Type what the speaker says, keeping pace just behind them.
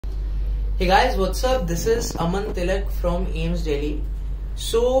Hey guys, what's up? This is Aman Tilak from AIIMS Delhi.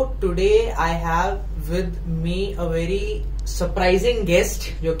 So today I have with me a very surprising guest,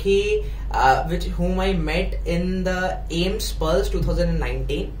 जो कि which whom I met in the AIIMS Pulse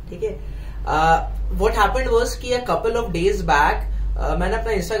 2019. ठीक है? What happened was कि a couple of days back मैंने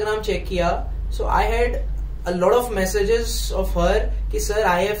अपना Instagram check किया. So I had a lot of messages of her कि sir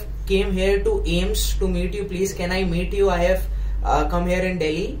I have came here to AIIMS to meet you. Please can I meet you? I have come here in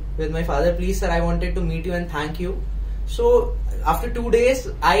Delhi with my father. Please sir, I wanted to meet you and thank you. So after 2 days,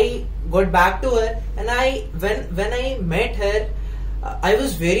 I got back to her, and when I met her, I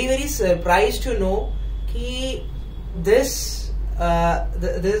was very surprised to know कि this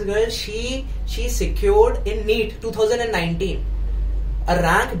girl she secured in NEET 2019 a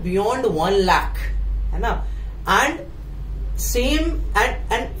rank beyond 1 lakh, है ना? And same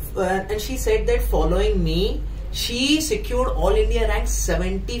and she said that following me, she secured All India rank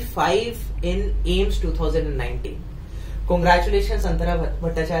 75 in AIIMS 2019. Congratulations, Antara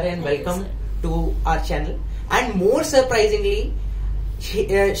Bhattacharya, and welcome to our channel. And more surprisingly, she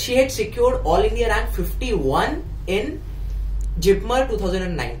had secured All India rank 51 in JIPMER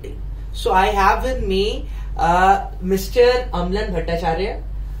 2019. So I have with me Mr. Aman Bhattacharya,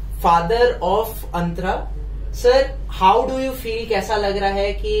 father of Antara. Sir, how do you feel? कैसा लग रहा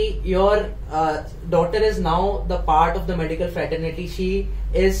है कि your daughter is now the part of the medical fraternity? She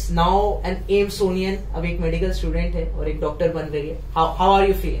is now an AIIMSonian. अब एक medical student है और एक डॉक्टर बन रही है. How are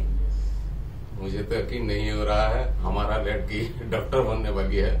you feeling? मुझे तो यकीन नहीं हो रहा है. हमारा लड़की डॉक्टर बनने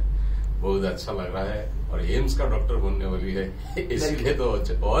वाली है. बहुत अच्छा लग रहा है और एम्स का डॉक्टर बनने वाली है. इसलिए तो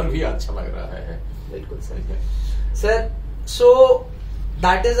और भी अच्छा लग रहा है. बिल्कुल sir. So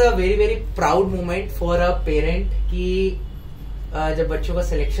that is a very proud moment for a parent कि जब बच्चों का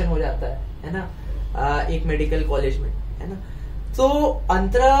सिलेक्शन हो जाता है ना, एक मेडिकल कॉलेज में, है ना? तो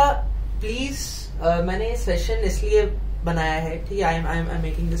अंतरा प्लीज, मैंने सेशन इसलिए बनाया है, ठीक है, I am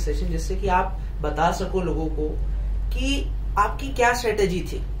making this session जिससे कि आप बता सको लोगों को कि आपकी क्या स्ट्रेटेजी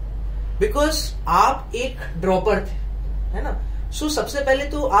थी, बिकॉज आप एक ड्रॉपर थे, है ना? सो सबसे पहले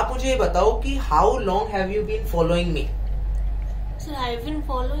तो आप मुझे ये बताओ कि how long have you been following me? Sir, I've been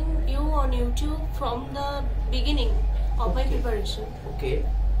following you on YouTube from the beginning of my preparation. Okay.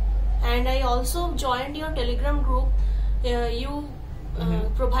 And I also joined your Telegram group. You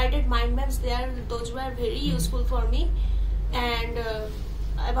provided mind maps there. Those were very useful for me. And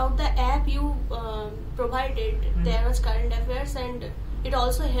about the app you provided, there was current affairs, and it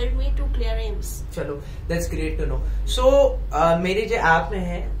also helped me to clear AIIMS. चलो, that's great to know. So मेरे जो app में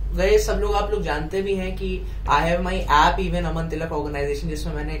है, वह सब लोग आप लोग जानते भी हैं कि I have my app even Aman Tilak organisation,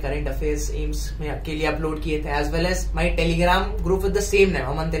 जिसमें मैंने करंट अफेयर्स एम्स में के लिए अपलोड किए थे, as well as my Telegram group with the same name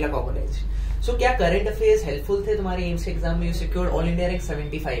Aman Tilak organisation. सो क्या करंट अफेयर्स हेल्पफुल थे तुम्हारे एम्स एग्जाम में? You secured all India rank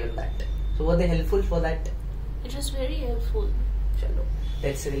 75 in that. So were they helpful for that? It was very helpful. चलो,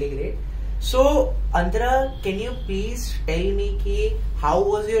 that's really great. So, Antara, can you please tell me कि how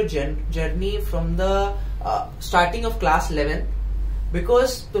was your journey from the starting of class 11?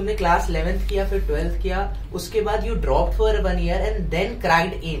 Because तुमने class 11th किया, फिर 12th किया, उसके बाद you dropped for 1 year and then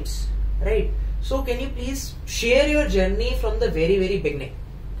cracked AIIMS, right? So can you please share your journey from the very beginning?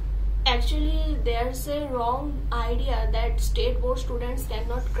 Actually, there's a wrong idea that state board students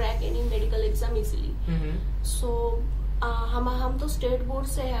cannot crack any medical exam easily. So हम तो state board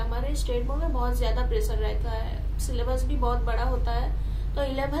से है. हमारे state board में बहुत ज्यादा pressure रहता है, सिलेबस भी बहुत बड़ा होता है. तो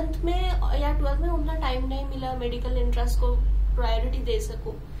 11th में या 12th में उतना टाइम नहीं मिला मेडिकल इंटरेस्ट को प्रायोरिटी दे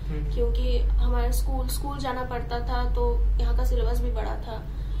सकूं, क्योंकि हमारा स्कूल जाना पड़ता था, तो यहाँ का सिलेबस भी बड़ा था,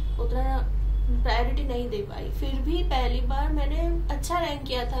 उतना प्रायोरिटी नहीं दे पाई. फिर भी पहली बार मैंने अच्छा रैंक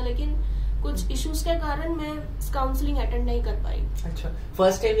किया था, लेकिन कुछ इश्यूज के कारण मैं काउंसलिंग अटेंड नहीं कर पाई. अच्छा,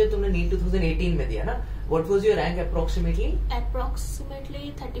 फर्स्ट टाइम जब तुमने नीट 2018 में दिया ना, what was your rank approximately?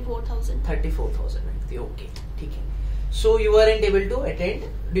 Approximately 34,000 rank थी. ओके, ठीक है. So you are and able to attend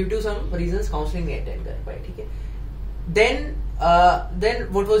due to some reasons, counselling नहीं अटेंड कर पाए, ठीक है. Then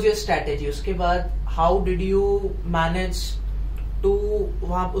what was your strategy? उसके बाद how did you manage to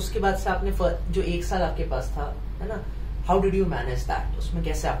वहाँ, उसके बाद से आपने जो 1 साल आपके पास था, है ना, how did you manage that? उसमें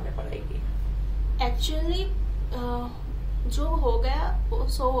कैसे आपने पढ़ाई की? Actually जो हो गया वो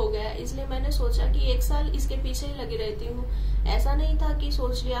सो हो गया, इसलिए मैंने सोचा कि 1 साल इसके पीछे ही लगी रहती हूँ. ऐसा नहीं था कि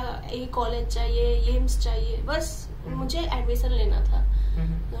सोच लिया ये कॉलेज चाहिए, ये एम्स चाहिए, बस मुझे एडमिशन लेना था.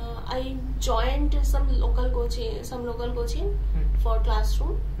 I joined some local coaching for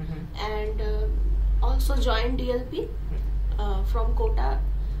classroom, and also joined DLP from Kota.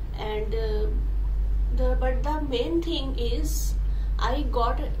 And but the main thing is I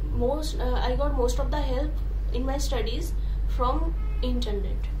got most of the help in my studies from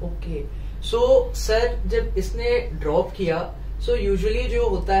internet. Okay, so sir जब इसने drop किया, so usually जो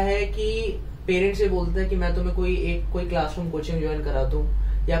होता है कि parents से बोलते हैं कि मैं तुम्हें कोई क्लासरूम कोचिंग ज्वाइन करा दूं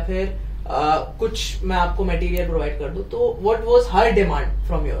या फिर कुछ मैं आपको मटेरियल प्रोवाइड कर दूं, तो what was her demand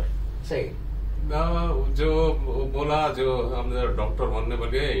from your side? जो बोला, जो हम डॉक्टर बनने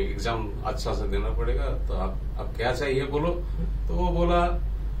वाले एग्जाम अच्छा से देना पड़ेगा, तो आप क्या चाहिए बोलो। तो वो बोला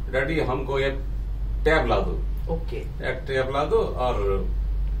डैडी हमको एक टैब ला दो। ओके, एक टैब ला दो और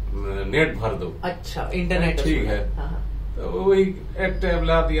नेट भर दो। अच्छा, इंटरनेट ठीक है। तो वही एक टैब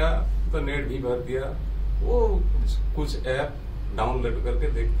ला दिया तो नेट भी भर दिया। वो कुछ ऐप डाउनलोड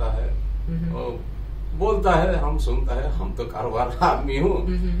करके देखता है और बोलता है, हम सुनता है, हम तो कारोबार आदमी हूँ,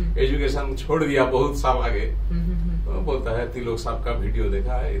 एजुकेशन छोड़ दिया बहुत साल आगे। तो बोलता है तिलक साहब का वीडियो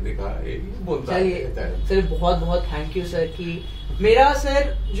देखा है, ये बोलता है। सर बहुत बहुत थैंक यू सर कि मेरा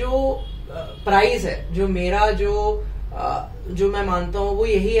सर जो प्राइज है, जो मेरा जो मैं मानता हूँ वो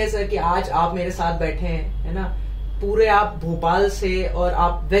यही है सर कि आज आप मेरे साथ बैठे हैं, है ना। पूरे आप भोपाल से और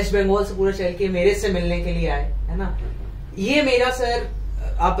आप वेस्ट बंगाल से पूरे चल के मेरे से मिलने के लिए आए, है ना। ये मेरा सर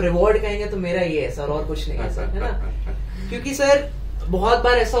आप रिवॉर्ड कहेंगे तो मेरा ये है सर, और कुछ नहीं है सर, है ना। क्योंकि सर बहुत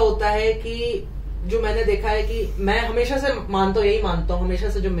बार ऐसा होता है कि जो मैंने देखा है कि मैं हमेशा से यही मानता हूँ, हमेशा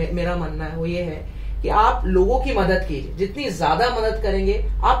से जो मेरा मानना है वो ये है कि आप लोगों की मदद कीजिए। जितनी ज्यादा मदद करेंगे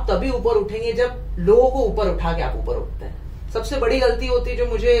आप तभी ऊपर उठेंगे जब लोगों को ऊपर उठा के आप ऊपर उठते हैं। सबसे बड़ी गलती होती है जो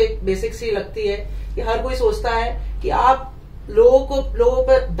मुझे बेसिक सी लगती है कि हर कोई सोचता है कि आप लोगों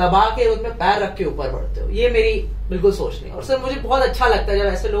पर दबा के उनमें पैर रख के ऊपर बढ़ते हो। ये मेरी बिल्कुल सोच नहीं। और सर मुझे बहुत अच्छा लगता है जब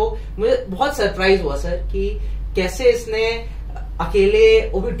ऐसे लोग, मुझे बहुत सरप्राइज हुआ सर कि कैसे इसने अकेले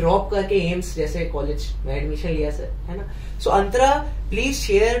वो भी ड्रॉप करके एम्स जैसे कॉलेज में एडमिशन लिया सर, है ना। सो अंतरा please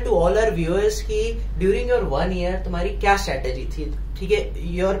share to all our viewers कि ड्यूरिंग योर 1 ईयर तुम्हारी क्या स्ट्रेटेजी थी। ठीक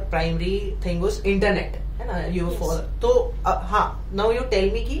है, your primary thing was internet, है ना, यू फॉर। तो हाँ, नाउ यू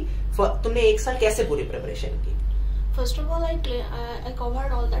टेल मी कि तुमने 1 साल कैसे पूरी प्रिपरेशन की? First of all, I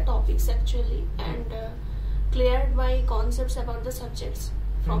covered all the topics actually and cleared my concepts about the subjects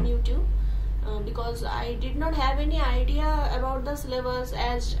from YouTube because I did not have any idea about the syllabus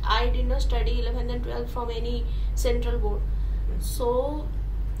as I did not study 11th and 12th from any central board. So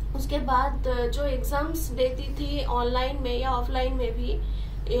उसके बाद जो exams देती थी online में या offline में भी,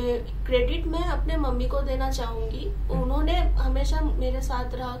 credit मैं अपने मम्मी को देना चाहूंगी। उन्होंने हमेशा मेरे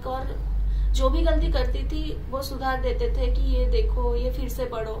साथ रहा और जो भी गलती करती थी वो सुधार देते थे कि ये देखो, ये फिर से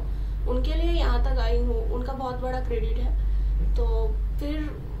पढ़ो। उनके लिए यहाँ तक आई हूँ, उनका बहुत बड़ा क्रेडिट है। तो फिर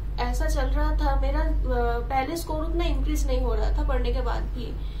ऐसा चल रहा था, मेरा पहले स्कोर उतना इंक्रीज नहीं हो रहा था पढ़ने के बाद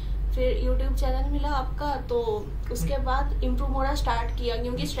भी। फिर यूट्यूब चैनल मिला आपका, तो उसके बाद इम्प्रूव होना स्टार्ट किया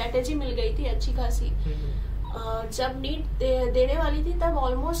क्योंकि स्ट्रेटेजी मिल गई थी अच्छी खासी। जब नीट देने वाली थी तब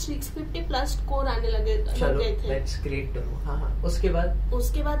ऑलमोस्ट 650 प्लस स्कोर आने लगे थे। That's great to know. हाँ, उसके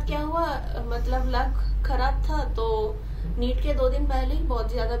बाद क्या हुआ, मतलब लक खराब था तो नीट के 2 दिन पहले ही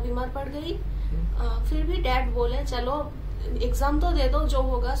बहुत ज्यादा बीमार पड़ गई। फिर भी डैड बोले चलो एग्जाम तो दे दो, जो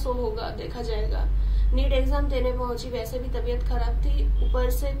होगा सो होगा, देखा जाएगा। नीट एग्जाम देने पहुंची, वैसे भी तबीयत खराब थी, ऊपर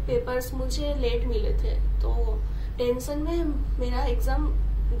से पेपर्स मुझे लेट मिले थे तो टेंशन में मेरा एग्जाम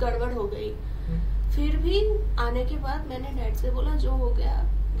गड़बड़ हो गई। फिर भी आने के बाद मैंने डैड से बोला जो हो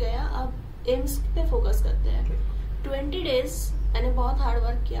गया, अब एम्स पे फोकस करते हैं। 20 डेज मैंने बहुत हार्ड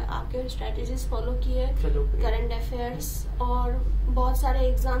वर्क किया, आपके स्ट्रेटेजीज फॉलो किए, करंट अफेयर्स और बहुत सारे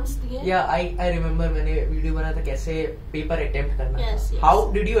एग्जाम्स दिए। या आई रिमेम्बर मैंने वीडियो बनाया था कैसे पेपर अटेम्प्ट करना। yes,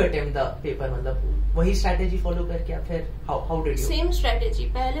 how did you attempt the paper? मतलब वही स्ट्रेटेजी फॉलो करके या फिर how did you? Same strategy,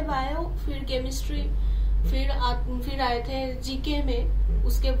 पहले बायो, फिर केमिस्ट्री, फिर आए थे जीके में,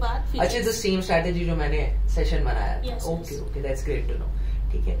 उसके बाद फिजिक्स। अच्छा, द सेम स्ट्रेटेजी जो मैंने सेशन बनाया। Okay, that's great to know.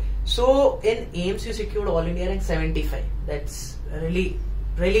 ठीक है, सो इन AIIMS you secured all India rank 75। That's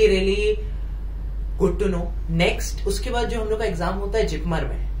really good to know. Next उसके बाद जो हम लोग का एग्जाम होता है जिपमर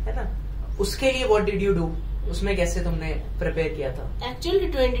में, है ना, उसके लिए व्हाट डिड यू डू? उसमें कैसे तुमने प्रिपेयर किया था? एक्चुअली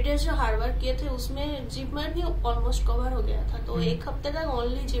 20 डेज जो हार्ड वर्क किए थे उसमें जिपमर भी ऑलमोस्ट कवर हो गया था। तो 1 हफ्ते तक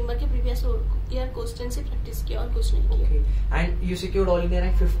ओनली जिपमर के प्रीवियस ईयर क्वेश्चन से प्रैक्टिस किया और कुछ नहीं किया। And you secured all India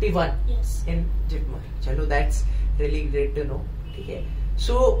rank 51 इन जिपमर। चलो, that's really great to know. ठीक है,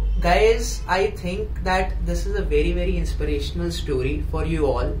 so guys I think that this is a very very inspirational story for you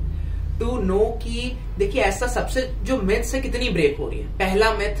all to know कि देखिए ऐसा सबसे जो मिथ से कितनी ब्रेक हो रही है।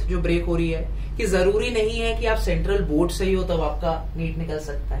 पहला मिथ जो ब्रेक हो रही है कि जरूरी नहीं है कि आप सेंट्रल बोर्ड से ही हो तब आपका नीट निकल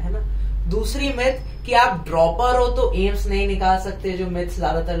सकता है ना। दूसरी मिथ कि आप ड्रॉपर हो तो एम्स नहीं निकाल सकते, जो मिथ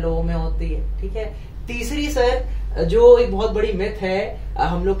ज्यादातर लोगों में होती है। ठीक है, तीसरी सर जो एक बहुत बड़ी मिथ है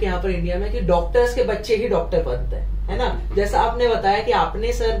हम लोग के यहाँ पर इंडिया में कि डॉक्टर्स के बच्चे ही डॉक्टर बनते हैं, है ना। जैसा आपने बताया कि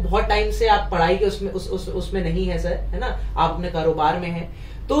आपने सर बहुत टाइम से आप पढ़ाई के उसमें नहीं है सर, है ना, आप अपने कारोबार में है।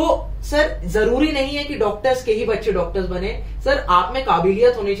 तो सर जरूरी नहीं है कि डॉक्टर्स के ही बच्चे डॉक्टर्स बने, सर आप में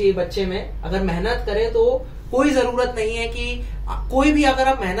काबिलियत होनी चाहिए बच्चे में, अगर मेहनत करें तो कोई जरूरत नहीं है कि कोई भी, अगर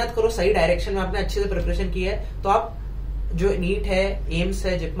आप मेहनत करो सही डायरेक्शन में, आपने अच्छे से प्रिपरेशन की है तो आप जो नीट है, एम्स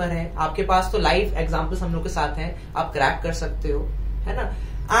है, जिपमर है, आपके पास तो लाइव एग्जाम्पल्स हम लोग के साथ हैं, आप क्रैक कर सकते हो, है ना।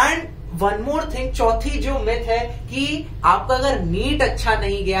 एंड वन मोर थिंग, चौथी जो मिथ है कि आपका अगर नीट अच्छा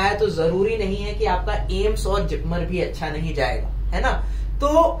नहीं गया है तो जरूरी नहीं है कि आपका एम्स और जिपमर भी अच्छा नहीं जाएगा, है ना।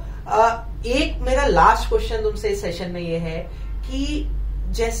 तो एक मेरा लास्ट क्वेश्चन तुमसे इस सेशन में ये है कि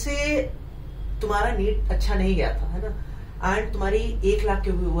जैसे तुम्हारा नीट अच्छा नहीं गया था, है ना, एंड तुम्हारी 1 लाख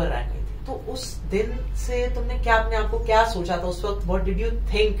के ऊपर रैंक आई थी, तो उस दिन से तुमने क्या अपने आप को क्या सोचा था उस वक्त? व्हाट डिड यू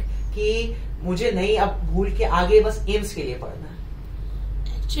थिंक कि मुझे नहीं अब भूल के आगे बस एम्स के लिए पढ़ना है?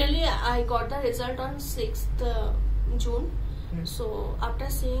 Actually, I got the result on 6th June. So after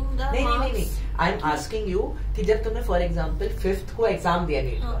seeing the नहीं, आई एम आस्किंग यू कि जब तुमने फॉर एग्जाम्पल 5th को एग्जाम दिया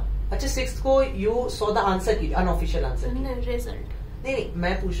नीट का, अच्छा 6th को यू सॉ द आंसर की, अनऑफिशियल आंसर की रिजल्ट? नहीं,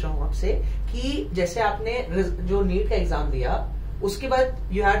 मैं पूछ रहा हूँ आपसे कि जैसे आपने जो नीट का एग्जाम दिया उसके बाद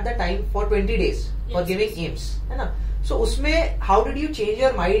you had the time for 20 days for giving AIIMS, है ना। सो उसमें how did you change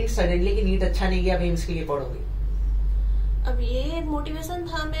your mind suddenly कि नीट अच्छा नहीं गया, अब एम्स के लिए पढ़ोगे? अब ये मोटिवेशन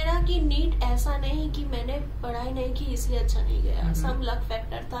था मेरा कि नीट ऐसा नहीं कि मैंने पढ़ाई नहीं की इसलिए अच्छा नहीं गया, सब लक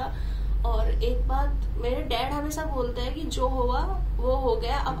फैक्टर था। और एक बात मेरे डैड हमेशा बोलते हैं कि जो हुआ वो हो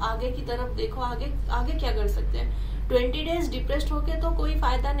गया, अब आगे की तरफ देखो, आगे क्या कर सकते हैं। 20 days डिप्रेस्ड होके तो कोई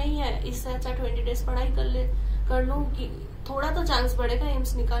फायदा नहीं है, इससे अच्छा 20 days पढ़ाई कर लूं कि थोड़ा तो चांस बढ़ेगा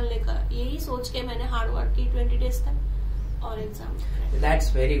एम्स निकालने का, यही सोच के मैंने हार्ड वर्क की 20 days तक और exam.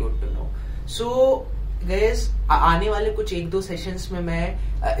 That's very good to know. So guys, आने वाले कुछ 1-2 सेशंस में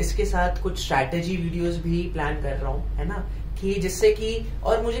मैं इसके साथ कुछ स्ट्रैटेजी वीडियोस भी प्लान कर रहा हूँ, है ना, कि जिससे कि,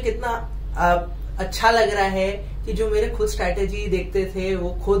 और मुझे कितना अच्छा लग रहा है कि जो मेरे खुद स्ट्रैटेजी देखते थे वो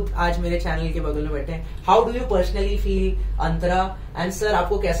खुद आज मेरे चैनल के बगल में बैठे हैं। How do you personally feel Antara? And sir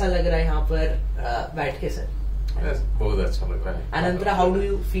आपको कैसा लग रहा है यहाँ पर बैठ के? सर बहुत अच्छा लग रहा है। And Antara, how do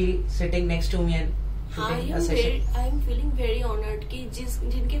you feel sitting next to me and I am feeling very honoured कि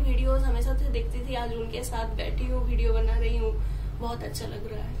जिनके वीडियोस हमेशा से देखती थी आज उनके साथ बैठी हूँ, वीडियो बना रही हूँ, बहुत अच्छा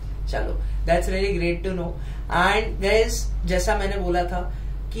लग रहा है। चलो, that's very great to know. And guys, जैसा मैंने बोला था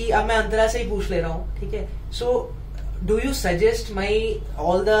कि अब मैं अंतरा से ही पूछ ले रहा हूँ, ठीक है। So do you suggest my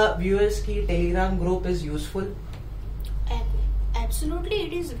all the viewers की Telegram group is useful? Absolutely,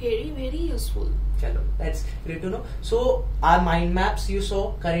 it is very very useful. Chalo, that's great to know. So our mind maps you saw,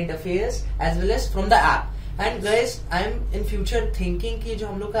 current affairs as well as from the app. And guys, I am in future thinking कि जो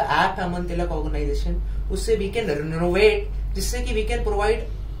हम लोग का app है अमन तिलक organisation, उससे we can renovate, जिससे कि we can provide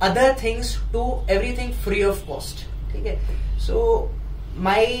other things to everything free of cost. ठीक है. So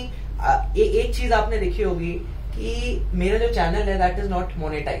my एक चीज आपने देखी होगी कि मेरा जो चैनल है that is not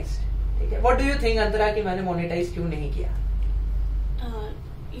monetized. ठीक है. What do you think अंतरा कि मैंने monetize क्यों नहीं किया?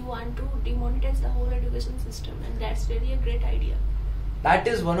 You want to demonetize the whole education system and that's really a great idea. That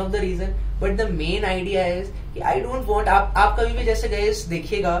is one of the reason, but the main idea is कि I don't want, आप कभी भी जैसे गाइस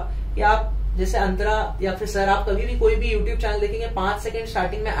देखिएगा कि आप जैसे अंतरा या फिर सर आप कभी भी कोई भी YouTube चैनल देखेंगे 5 सेकंड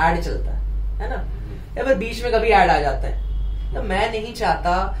स्टार्टिंग में ऐड चलता है ना, या फिर बीच में कभी ऐड आ जाता है। तो मैं नहीं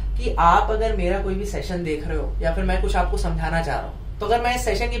चाहता कि आप अगर मेरा कोई भी सेशन देख रहे हो या फिर मैं कुछ आपको समझाना चाह रहा हूँ, तो अगर मैं इस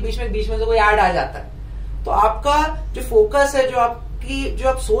सेशन के बीच में से कोई ऐड आ जाता है तो आपका जो फोकस है, जो आप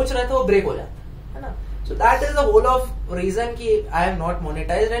सोच रहे थे वो ब्रेक हो जाता है ना। So that is the whole of reason कि I am not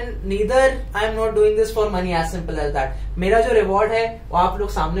monetised and neither I am not doing this for money, as simple as that. मेरा जो रिवॉर्ड है वो आप लोग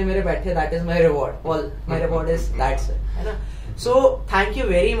सामने मेरे बैठे, that is my reward, all my reward is that, sir, है ना। So thank you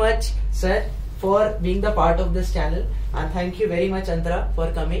very much sir for being the part of this channel, and thank you very much Antara for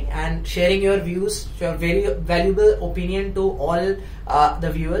coming and sharing your views, your very valuable opinion to all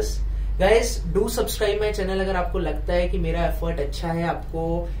the viewers. Guys, do subscribe my channel अगर आपको लगता है कि मेरा effort अच्छा है आपको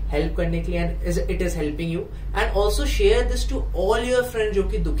help करने के लिए and it is helping you, and also share this to all your friends जो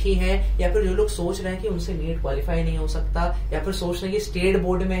कि दुखी हैं या फिर जो लोग सोच रहे हैं कि उनसे नीट क्वालिफाई नहीं हो सकता, या फिर सोच रहे हैं कि स्टेट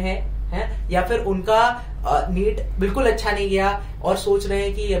बोर्ड में है या फिर उनका नीट बिल्कुल अच्छा नहीं गया और सोच रहे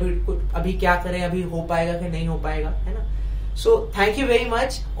हैं कि अभी क्या करें, अभी हो पाएगा कि नहीं हो पाएगा, है ना। So thank you very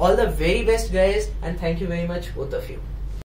much, all the very best guys, and thank you very much both of you.